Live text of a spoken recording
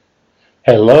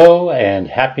Hello and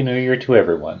Happy New Year to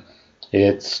everyone.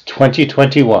 It's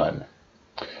 2021,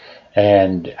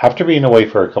 and after being away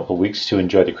for a couple of weeks to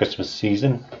enjoy the Christmas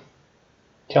season,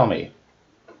 tell me,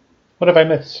 what have I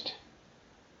missed?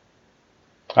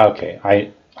 Okay,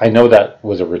 I know that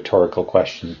was a rhetorical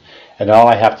question, and all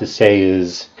I have to say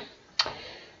is,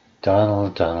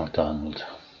 Donald,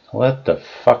 what the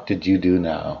fuck did you do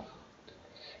now?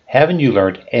 Haven't you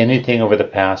learned anything over the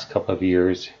past couple of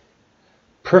years?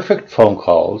 Perfect phone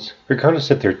calls,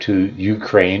 regardless if they're to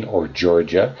Ukraine or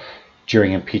Georgia,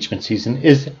 during impeachment season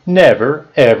is never,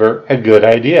 ever a good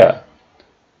idea.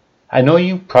 I know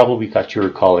you probably thought you were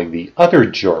calling the other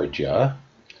Georgia,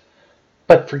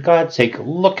 but for God's sake,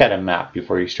 look at a map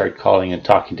before you start calling and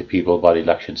talking to people about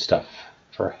election stuff,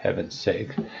 for heaven's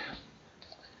sake.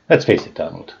 Let's face it,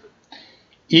 Donald.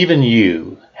 Even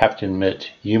you have to admit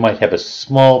you might have a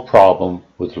small problem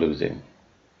with losing.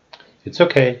 It's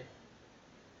okay.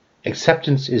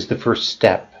 Acceptance is the first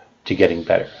step to getting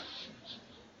better.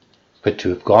 But to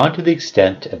have gone to the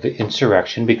extent of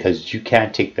insurrection because you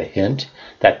can't take the hint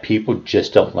that people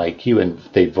just don't like you and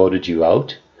they voted you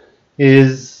out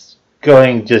is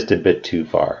going just a bit too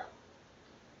far.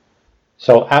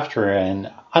 So after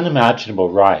an unimaginable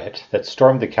riot that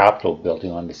stormed the Capitol building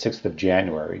on the 6th of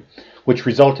January, which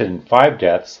resulted in 5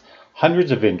 deaths,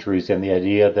 hundreds of injuries, and the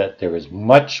idea that there is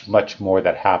much, much more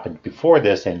that happened before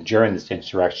this and during this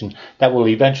insurrection that will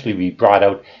eventually be brought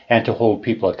out and to hold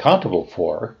people accountable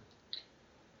for,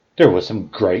 there was some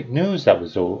great news that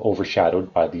was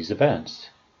overshadowed by these events.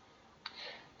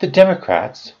 The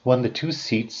Democrats won the 2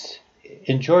 seats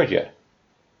in Georgia,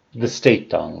 the state,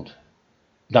 Donald,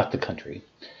 not the country,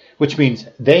 which means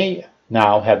they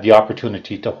now have the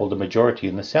opportunity to hold a majority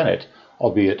in the Senate,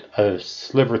 albeit a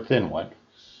sliver thin one.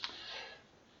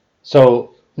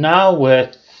 So now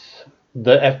with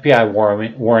the FBI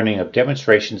warning of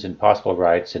demonstrations and possible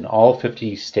riots in all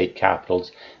 50 state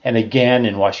capitals, and again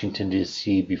in Washington,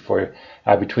 D.C. between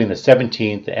the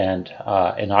 17th and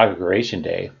Inauguration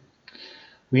Day,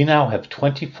 we now have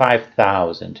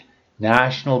 25,000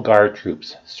 National Guard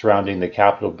troops surrounding the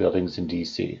Capitol buildings in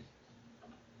D.C.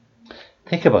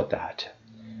 Think about that.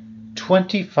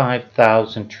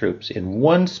 25,000 troops in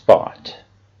one spot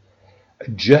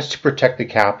just to protect the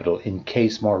Capitol in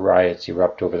case more riots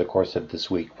erupt over the course of this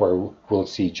week, where we'll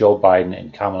see Joe Biden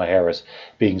and Kamala Harris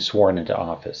being sworn into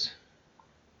office.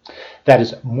 That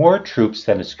is more troops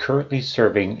than is currently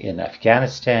serving in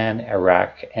Afghanistan,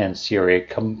 Iraq, and Syria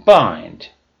combined.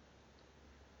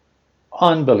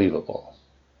 Unbelievable.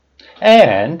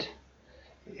 And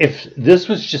if this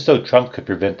was just so Trump could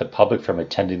prevent the public from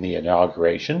attending the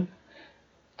inauguration,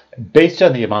 based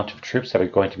on the amount of troops that are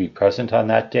going to be present on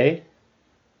that day,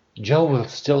 Joe will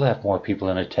still have more people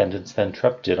in attendance than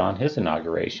Trump did on his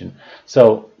inauguration.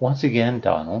 So, once again,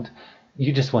 Donald,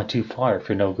 you just went too far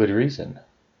for no good reason.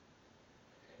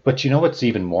 But you know what's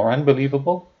even more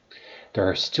unbelievable? There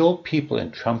are still people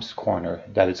in Trump's corner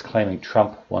that is claiming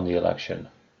Trump won the election,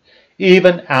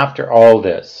 even after all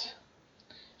this.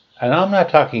 And I'm not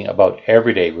talking about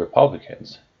everyday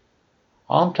Republicans.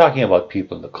 I'm talking about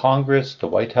people in the Congress, the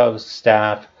White House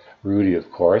staff, Rudy,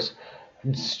 of course.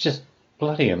 It's just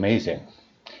bloody amazing.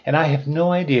 And I have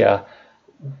no idea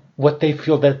what they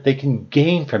feel that they can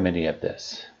gain from any of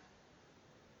this.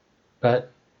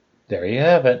 But there you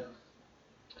have it.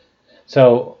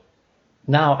 So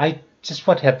now I just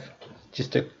want to have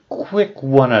just a quick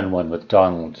one-on-one with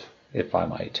Donald, if I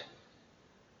might.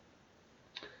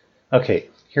 Okay,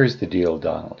 here's the deal,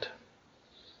 Donald.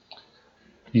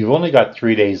 You've only got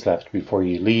 3 days left before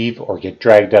you leave or get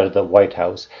dragged out of the White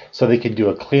House so they can do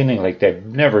a cleaning like they've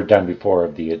never done before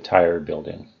of the entire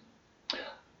building.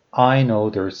 I know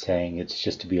they're saying it's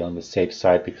just to be on the safe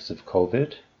side because of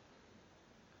COVID,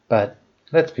 but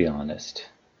let's be honest.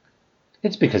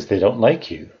 It's because they don't like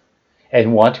you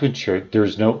and want to ensure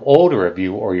there's no odor of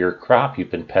you or your crap you've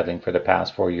been peddling for the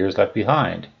past 4 years left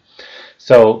behind.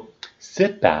 So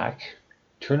sit back,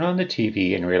 turn on the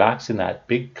TV, and relax in that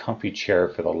big comfy chair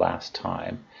for the last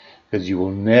time, because you will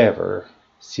never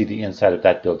see the inside of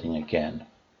that building again.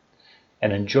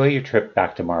 And enjoy your trip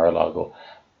back to Mar-a-Lago.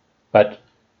 But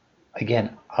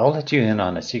again, I'll let you in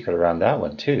on a secret around that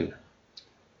one too.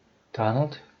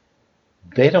 Donald,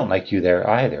 they don't like you there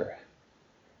either.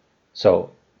 So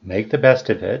make the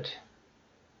best of it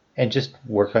and just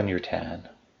work on your tan.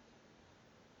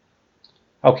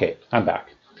 Okay, I'm back.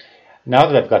 Now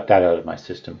that I've got that out of my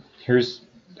system, here's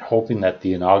hoping that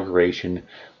the inauguration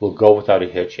will go without a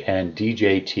hitch and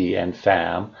DJT and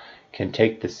FAM can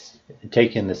take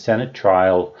in the Senate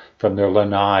trial from their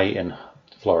lanai in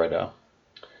Florida.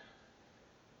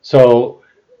 So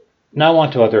now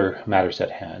on to other matters at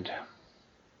hand.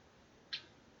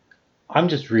 I'm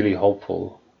just really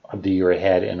hopeful of the year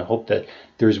ahead and hope that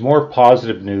there's more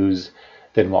positive news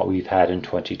than what we've had in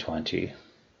 2020.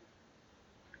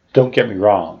 Don't get me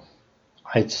wrong.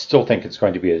 I still think it's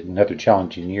going to be another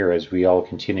challenging year as we all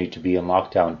continue to be in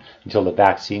lockdown until the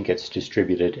vaccine gets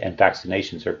distributed and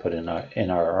vaccinations are put in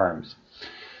our arms.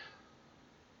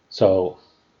 So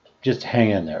just hang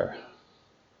in there.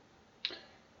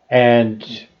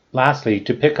 And lastly,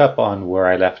 to pick up on where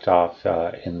I left off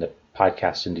in the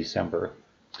podcast in December,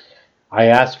 I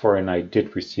asked for and I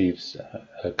did receive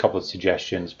a couple of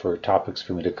suggestions for topics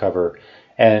for me to cover,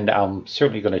 and I'm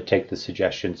certainly going to take the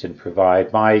suggestions and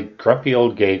provide my grumpy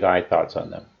old gay guy thoughts on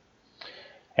them.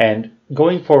 And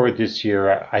going forward this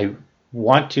year, I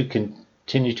want to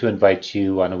continue to invite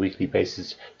you on a weekly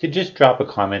basis to just drop a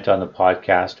comment on the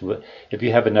podcast if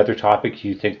you have another topic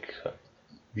you think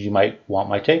you might want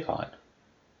my take on.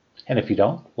 And if you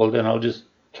don't, well, then I'll just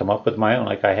come up with my own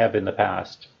like I have in the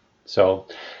past. So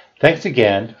thanks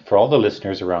again for all the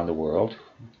listeners around the world.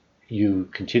 You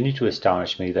continue to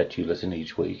astonish me that you listen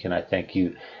each week, and I thank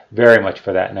you very much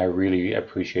for that, and I really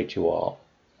appreciate you all.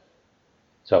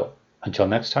 So until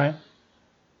next time,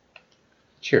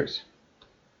 cheers.